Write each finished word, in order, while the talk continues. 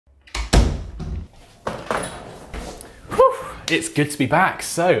It's good to be back.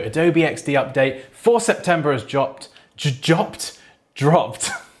 So Adobe XD update for September has dropped.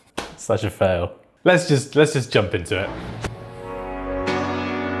 Such a fail. Let's just jump into it.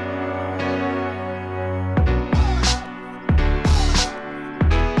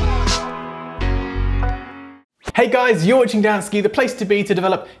 Hey guys, you're watching Dansky, the place to be to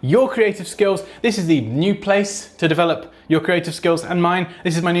develop your creative skills. This is the new place to develop your creative skills and mine.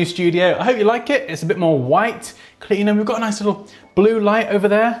 This is my new studio. I hope you like it. It's a bit more white. You know, we've got a nice little blue light over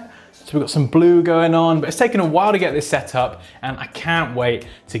there. So we've got some blue going on, but it's taken a while to get this set up and I can't wait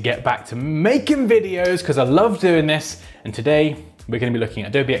to get back to making videos because I love doing this. And today we're going to be looking at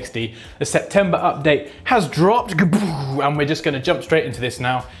Adobe XD. The September update has dropped and we're just going to jump straight into this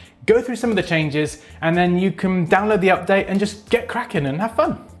now. Go through some of the changes and then you can download the update and just get cracking and have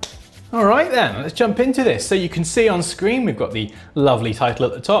fun. All right then, let's jump into this. So you can see on screen, we've got the lovely title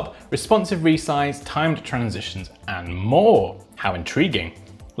at the top, responsive resize, timed transitions, and more. How intriguing.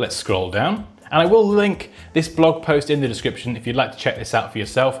 Let's scroll down. And I will link this blog post in the description if you'd like to check this out for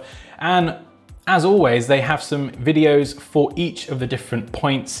yourself. And as always, they have some videos for each of the different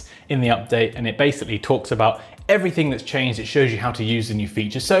points in the update, and it basically talks about everything that's changed. It shows you how to use the new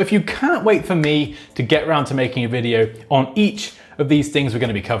features. So if you can't wait for me to get around to making a video on each of these things we're going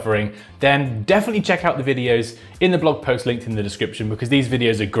to be covering, then definitely check out the videos in the blog post linked in the description, because these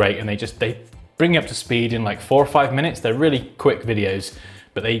videos are great and they bring you up to speed in like 4 or 5 minutes. They're really quick videos,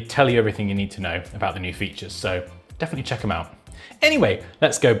 but they tell you everything you need to know about the new features. So definitely check them out. Anyway,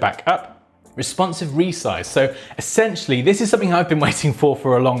 let's go back up. Responsive resize. So essentially, this is something I've been waiting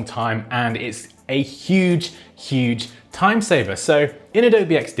for a long time, and it's a huge time saver. So in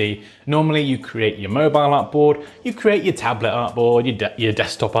Adobe XD, normally you create your mobile artboard, you create your tablet artboard, your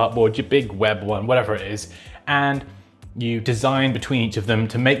desktop artboard, your big web one, whatever it is, and you design between each of them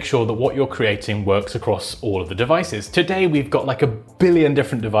to make sure that what you're creating works across all of the devices. Today, we've got like a billion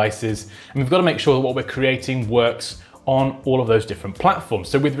different devices, and we've got to make sure that what we're creating works on all of those different platforms.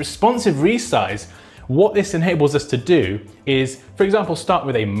 So with responsive resize, what this enables us to do is, for example, start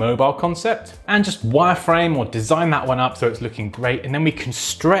with a mobile concept and just wireframe or design that one up so it's looking great. And then we can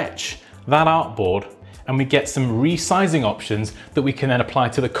stretch that artboard and we get some resizing options that we can then apply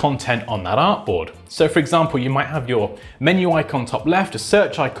to the content on that artboard. So for example, you might have your menu icon top left, a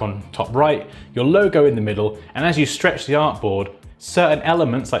search icon top right, your logo in the middle, and as you stretch the artboard, certain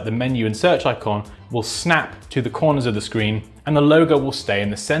elements like the menu and search icon will snap to the corners of the screen and the logo will stay in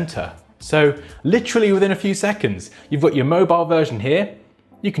the center. So literally within a few seconds, you've got your mobile version here.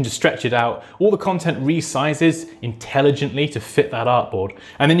 You can just stretch it out. All the content resizes intelligently to fit that artboard.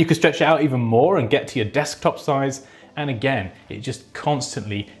 And then you can stretch it out even more and get to your desktop size. And again, it just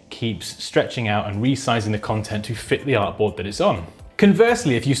constantly keeps stretching out and resizing the content to fit the artboard that it's on.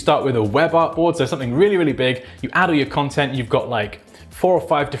 Conversely, if you start with a web artboard, so something really big, you add all your content, you've got like 4 or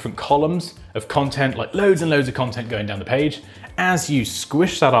 5 different columns of content, like loads and loads of content going down the page. As you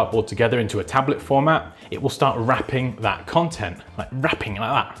squish that artboard together into a tablet format, it will start wrapping that content, like wrapping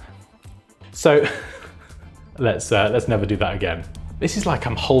like that. So let's never do that again. This is like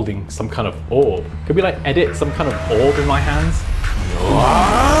I'm holding some kind of orb. Could we like edit some kind of orb in my hands?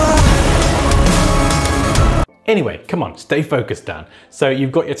 Anyway, come on, stay focused, Dan. So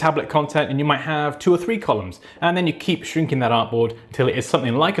you've got your tablet content and you might have 2 or 3 columns, and then you keep shrinking that artboard until it is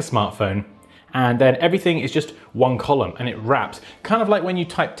something like a smartphone, and then everything is just one column and it wraps. Kind of like when you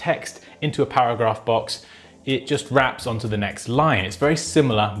type text into a paragraph box, it just wraps onto the next line. It's very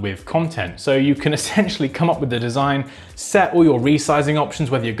similar with content. So you can essentially come up with the design, set all your resizing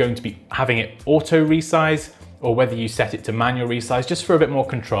options, whether you're going to be having it auto resize or whether you set it to manual resize, just for a bit more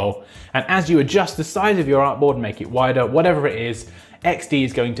control. And as you adjust the size of your artboard, make it wider, whatever it is, XD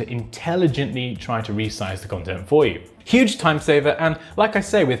is going to intelligently try to resize the content for you. Huge time saver, and like I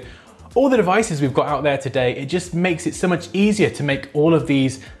say, with all the devices we've got out there today, it just makes it so much easier to make all of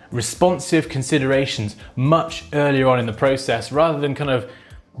these responsive considerations much earlier on in the process, rather than kind of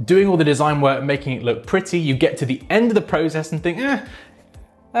doing all the design work and making it look pretty. You get to the end of the process and think,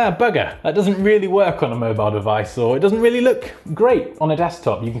 bugger, that doesn't really work on a mobile device, or it doesn't really look great on a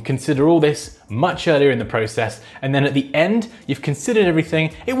desktop. You can consider all this much earlier in the process, and then at the end, you've considered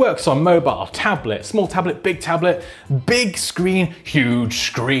everything. It works on mobile, tablet, small tablet, big screen, huge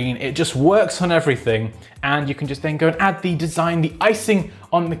screen. It just works on everything, and you can just then go and add the design, the icing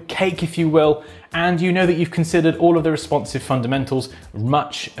on the cake, if you will, and you know that you've considered all of the responsive fundamentals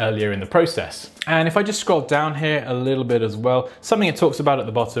much earlier in the process. And if I just scroll down here a little bit as well, something it talks about at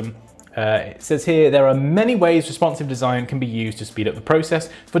the bottom, It says here, there are many ways responsive design can be used to speed up the process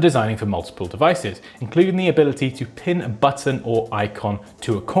for designing for multiple devices, including the ability to pin a button or icon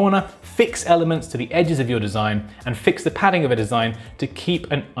to a corner, fix elements to the edges of your design, and fix the padding of a design to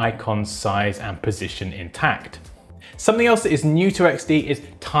keep an icon's size and position intact. Something else that is new to XD is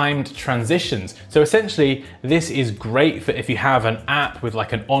timed transitions. So essentially, this is great for if you have an app with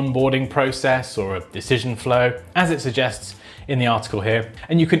like an onboarding process or a decision flow, as it suggests in the article here,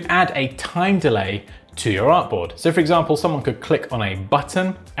 and you can add a time delay to your artboard. So for example, someone could click on a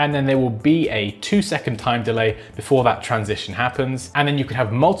button and then there will be a 2-second time delay before that transition happens. And then you could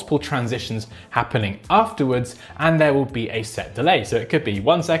have multiple transitions happening afterwards and there will be a set delay. So it could be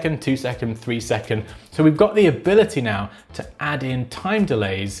 1 second, 2 second, 3 second. So we've got the ability now to add in time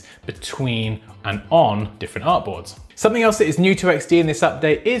delays between and on different artboards. Something else that is new to XD in this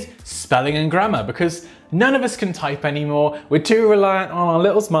update is spelling and grammar, because none of us can type anymore. We're too reliant on our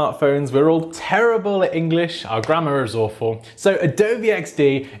little smartphones. We're all terrible at English. Our grammar is awful. So Adobe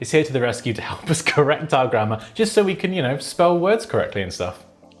XD is here to the rescue to help us correct our grammar, just so we can, spell words correctly and stuff.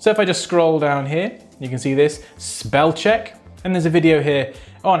 So if I just scroll down here, you can see this spell check, and there's a video here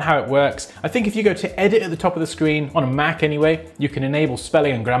on how it works. I think if you go to edit at the top of the screen, on a Mac anyway, you can enable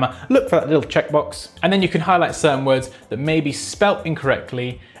spelling and grammar. Look for that little checkbox, and then you can highlight certain words that may be spelt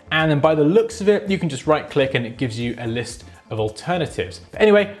incorrectly. And then by the looks of it, you can just right click and it gives you a list of alternatives. But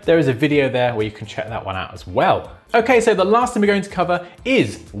anyway, there is a video there where you can check that one out as well. Okay, so the last thing we're going to cover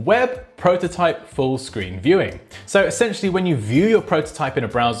is web prototype full screen viewing. So essentially when you view your prototype in a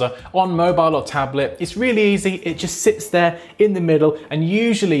browser on mobile or tablet, it's really easy. It just sits there in the middle, and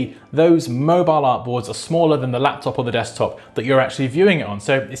usually those mobile artboards are smaller than the laptop or the desktop that you're actually viewing it on.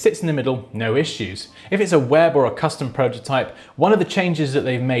 So it sits in the middle, no issues. If it's a web or a custom prototype, one of the changes that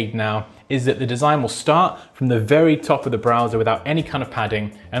they've made now is that the design will start from the very top of the browser without any kind of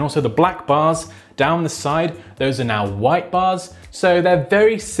padding, and also the black bars down the side, those are now white bars. So they're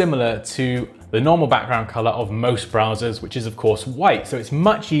very similar to the normal background color of most browsers, which is of course white. So it's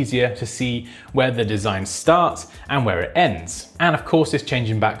much easier to see where the design starts and where it ends. And of course, this change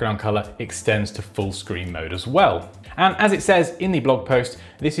in background color extends to full screen mode as well. And as it says in the blog post,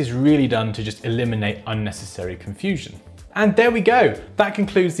 this is really done to just eliminate unnecessary confusion. And there we go. That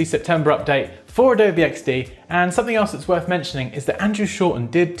concludes the September update for Adobe XD. And something else that's worth mentioning is that Andrew Shorten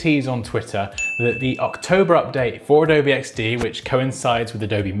did tease on Twitter that the October update for Adobe XD, which coincides with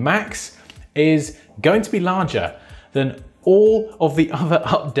Adobe Max, is going to be larger than all of the other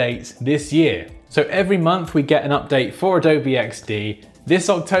updates this year. So every month we get an update for Adobe XD. This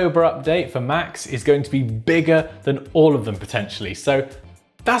October update for Max is going to be bigger than all of them potentially. So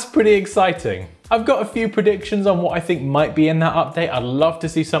that's pretty exciting. I've got a few predictions on what I think might be in that update. I'd love to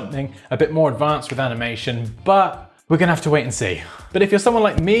see something a bit more advanced with animation, but we're gonna have to wait and see. But if you're someone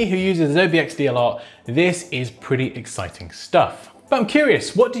like me who uses Adobe XD a lot, this is pretty exciting stuff. But I'm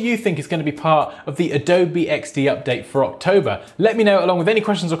curious, what do you think is going to be part of the Adobe XD update for October? Let me know along with any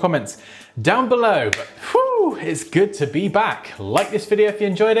questions or comments down below. But whew, it's good to be back. Like this video if you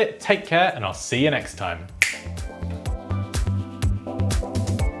enjoyed it, take care, and I'll see you next time.